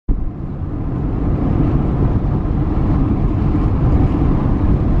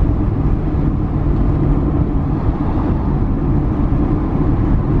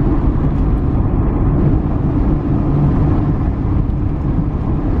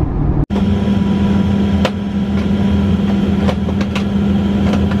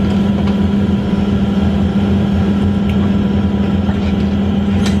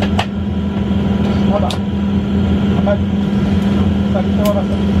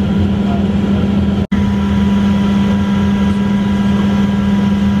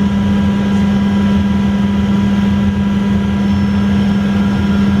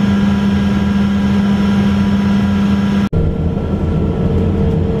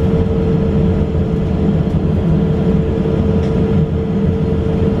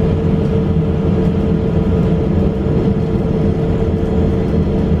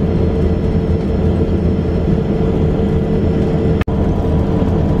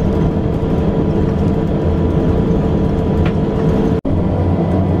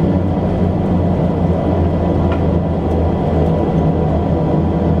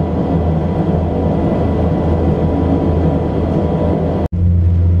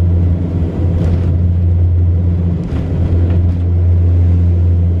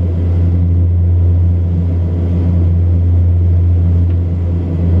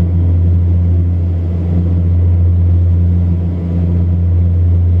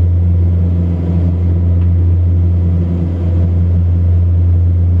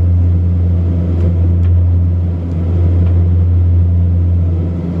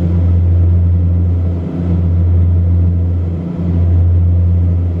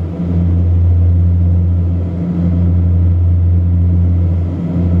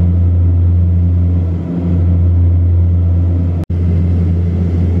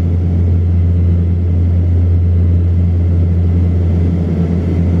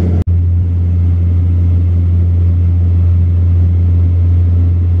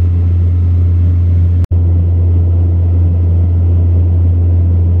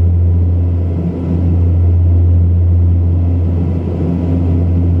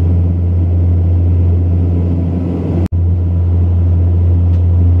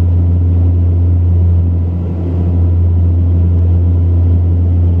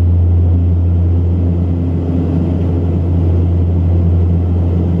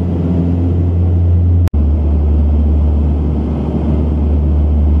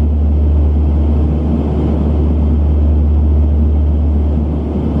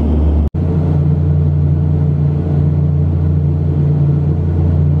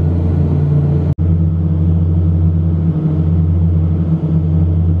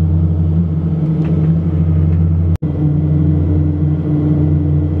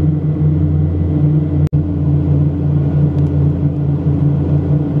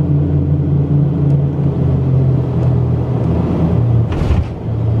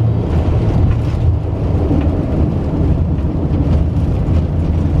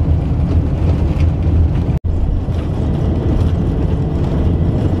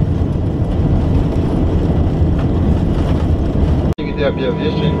AB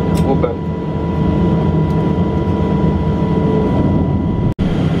Aviation, Robert.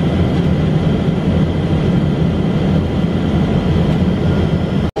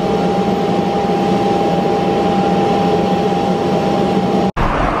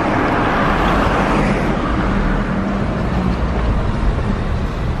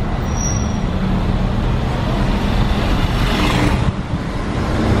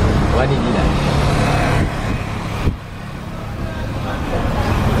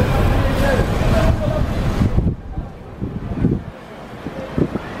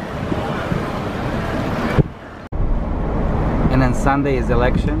 And then Sunday is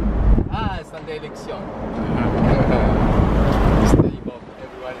election. Ah, Sunday election. Stable,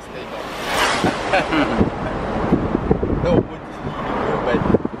 everyone is stable. Nobody movement.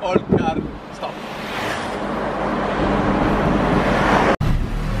 All car stop.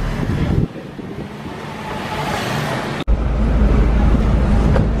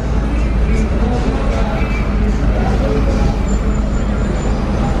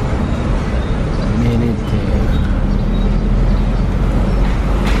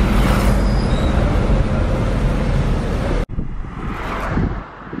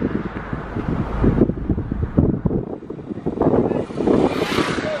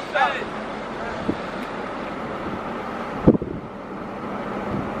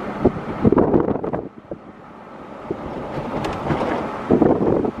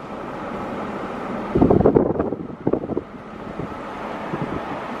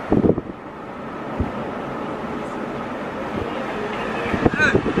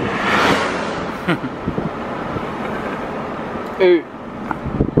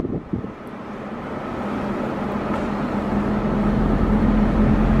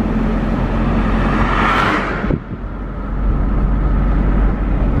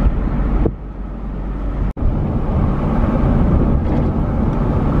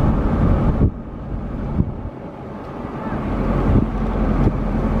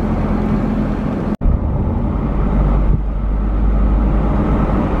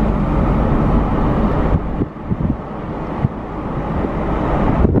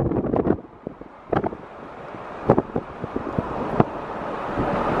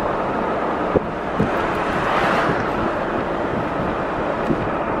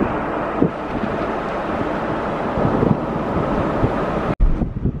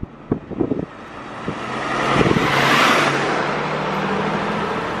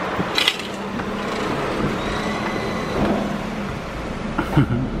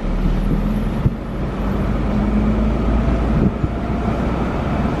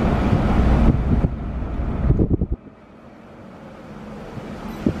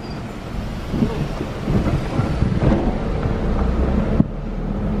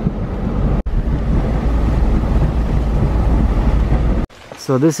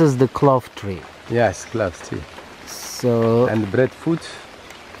 So this is the clove tree. Yes, clove tree. So And breadfruit.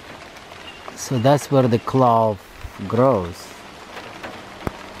 so that's where the clove grows.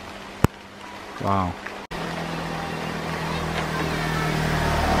 Wow.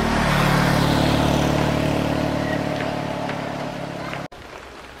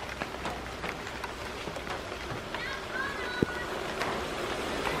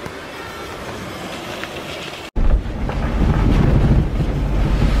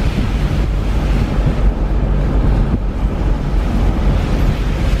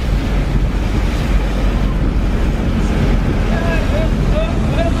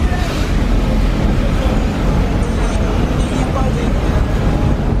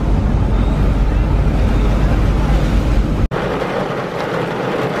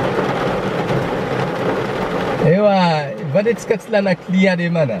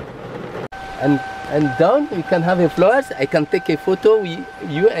 And down you can have a flowers. I can take a photo with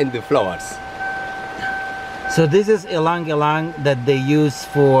you and the flowers. So this is ylang-yilang that they use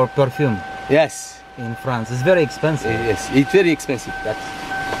for perfume Yes. in France. It's very expensive. Yes, it's very expensive. That's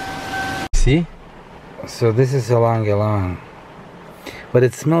see. So this is ylang-yilang, but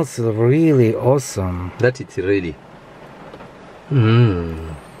it smells really awesome. That it's really.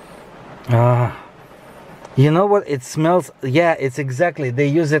 You know what it smells? Yeah, it's exactly. They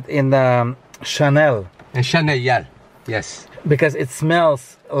use it in Chanel And Chanel, yeah. Yes. because it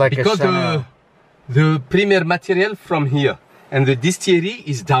smells like Because a Chanel. the premier material from here and the distillery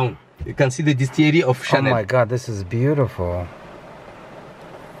is down. You can see the distillery of Oh Chanel. my God, this is beautiful.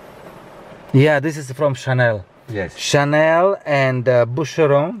 Yeah, this is from Chanel. Yes. Chanel and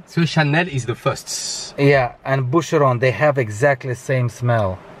Boucheron. So Chanel is the first. Yeah, and Boucheron, they have exactly same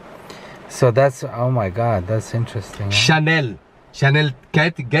smell. So that's, oh my God, that's interesting. Chanel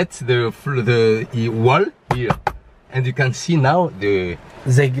gets the wall here, and you can see now the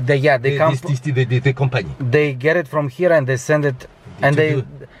the company. They get it from here and they send it, and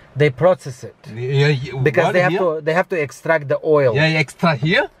they process it because they have to extract the oil. Yeah, extra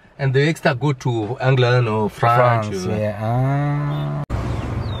here, and the extra go to England or France. Yeah.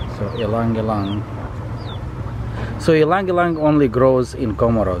 So ylang-yilang. So ylang-yilang only grows in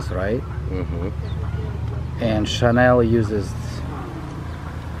Comoros, right? And Chanel uses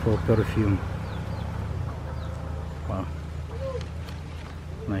for perfume. Wow,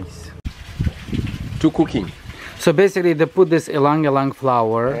 nice. To cooking. So basically they put this ylang-yilang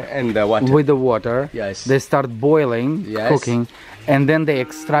flower And the water. with the water. Yes. They start boiling, Yes. cooking, and then they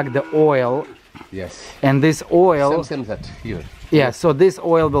extract the oil. Yes. And this oil, Same that here. yeah, so this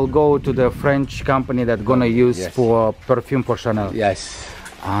oil will go to the French company that's gonna use Yes. for perfume for Chanel. Yes.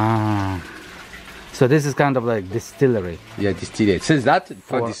 Ah, so this is kind of like distillery Yeah, distillate. So that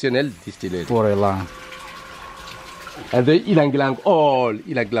traditional distillate. for ylang. And the yilang-yilang, all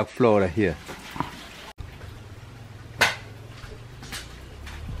yilang-yilang flora here.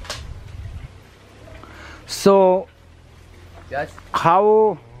 So Yes.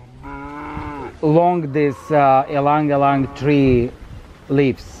 how long this ylang-yilang tree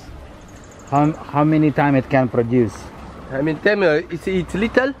lives? How many time it can produce? I mean, it's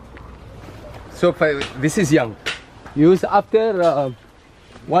little. So this is young. Use after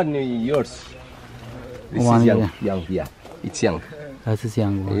 1 year. This 1 is young. year. Young, yeah. It's young. This is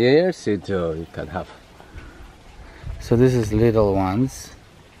young one. Yes, you can have. So this is little ones.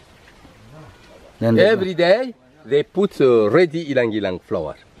 Then Every day they put ready yilang-yilang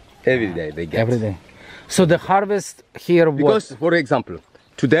flower. Every day they get. every day. So the harvest here, Because, for example,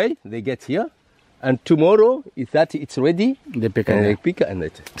 today they get here, and tomorrow if that it's ready, they pick and they it. pick and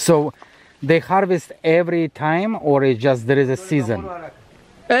it. So they harvest every time, or it just there is a season?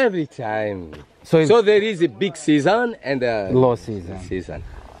 Every time. So it's So there is a big season and a low season. season.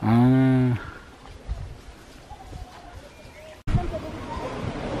 Ah.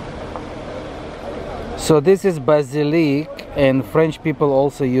 So this is basilic, and French people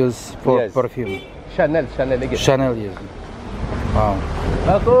also use for Yes. perfume. Chanel again. Chanel use it. Wow.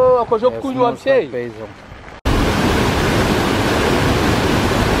 Ako job It kunyo am smells like say. basil.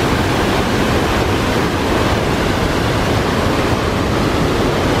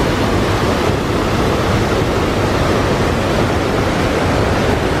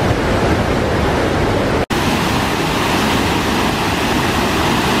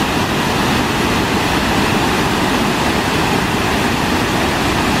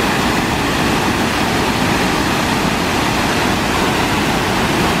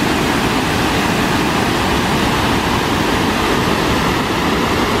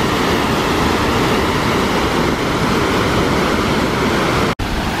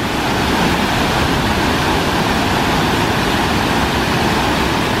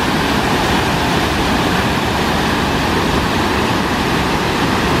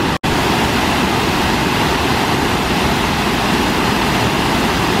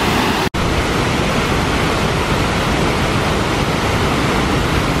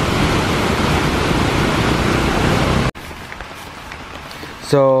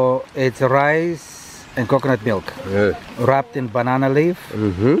 So it's rice and coconut milk wrapped in banana leaf,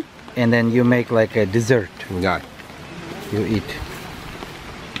 and then you make like a dessert. Yeah. You eat.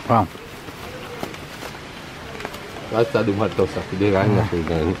 Wow. That's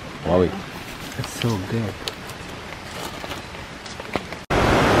so good.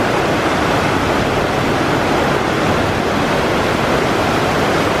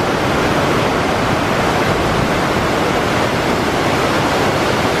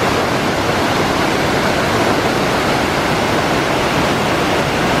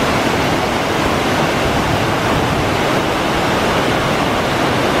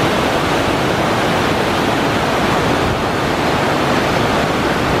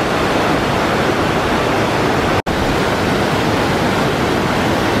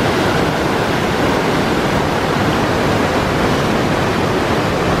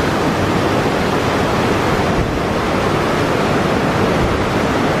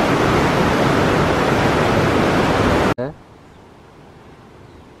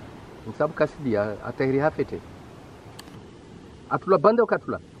 Sabu kasidia atahiri hafete atula banda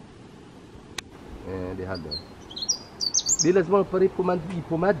ukatula de hada di lazima pare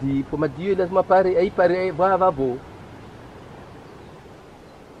pomadi lazima pare ai vavo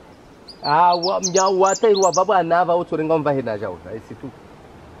wa mnya wa tairu wa baba anava utorenga mvahe na jao isi tu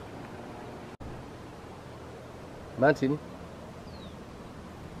mantini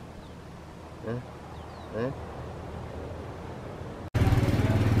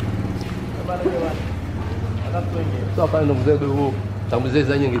so apa nung ze du tang ze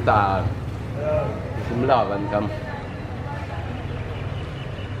za yin kita sim la ban kam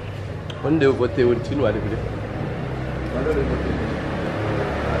wanda ko te won tinwa de bide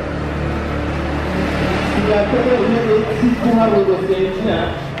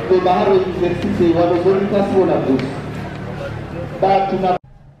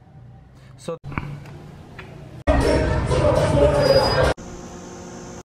So